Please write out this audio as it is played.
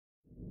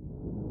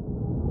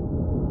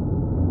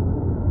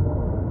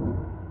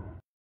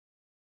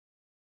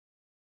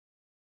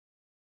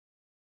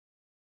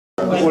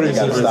What do you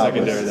see for the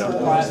secondary,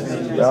 though?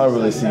 I don't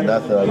really see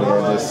nothing. I mean,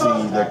 I just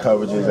see their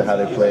coverages and how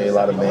they play, a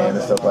lot of man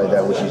and stuff like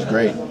that, which is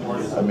great.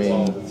 I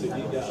mean,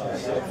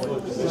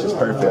 it's just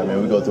perfect. I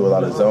mean, we go through a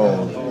lot of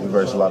zone, we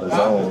verse a lot of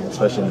zone,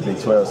 especially in the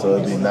Big 12, so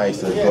it'd be nice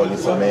to go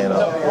against a man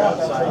up.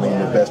 I mean,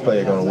 the best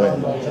player going to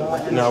win.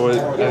 Now, I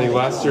think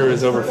last year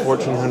was over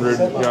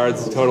 1,400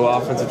 yards total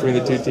offense between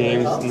the two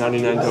teams,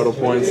 99 total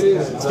points.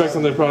 Expect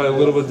something probably a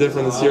little bit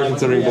different this year,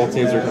 considering both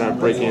teams are kind of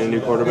breaking in a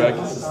new quarterback.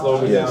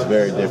 Yeah, it's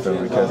very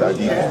different because our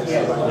defense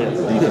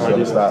is going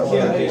to stop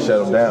and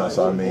shut them down.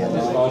 So, I mean,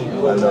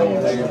 I know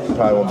it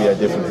probably won't be that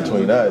different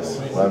between us.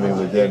 I mean,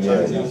 with them,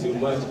 yeah.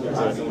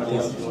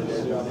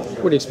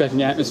 What are you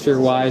expecting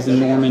atmosphere-wise in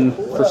Norman,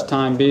 first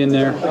time being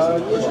there? I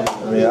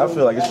mean, I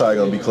feel like it's probably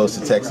going to be close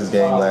to Texas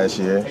game last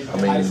year.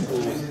 I mean,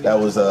 that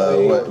was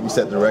we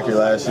set the record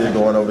last year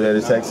going over there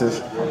to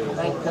Texas.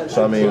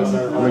 So, I mean,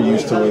 we're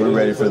used to it. We're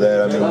ready for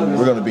that. I mean,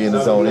 we're going to be in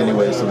the zone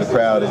anyway, so the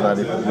crowd is not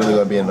really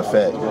going to be in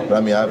effect. But,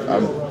 I mean, I'm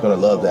going to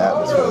love the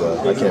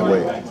atmosphere. I can't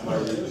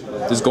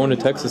wait. Does going to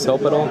Texas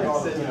help at all?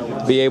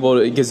 Be able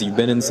to, because you've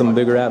been in some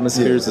bigger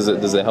atmospheres,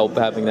 does it help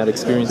having that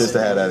experience? Just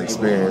to have that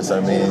experience. I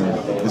mean,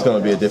 it's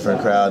going to be a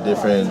different crowd,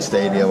 different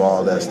stadium,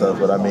 all that stuff.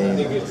 But I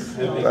mean,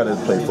 try to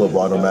play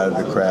football, no matter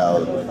the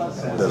crowd,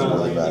 it doesn't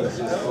really matter.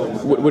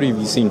 What have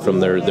you seen from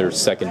their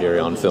secondary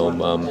on film?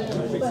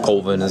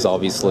 Colvin is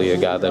obviously a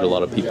guy that a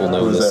lot of people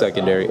know in the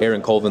secondary.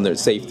 Aaron Colvin, their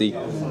safety.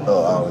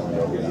 Oh, I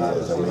don't even know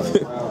who he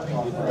is.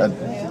 I mean,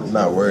 I'm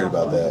not worried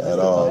about that at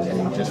all. I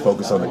mean, just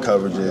focus on the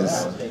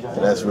coverages.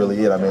 And that's really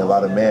it. I mean, a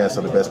lot of man,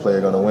 so the best player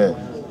going to win.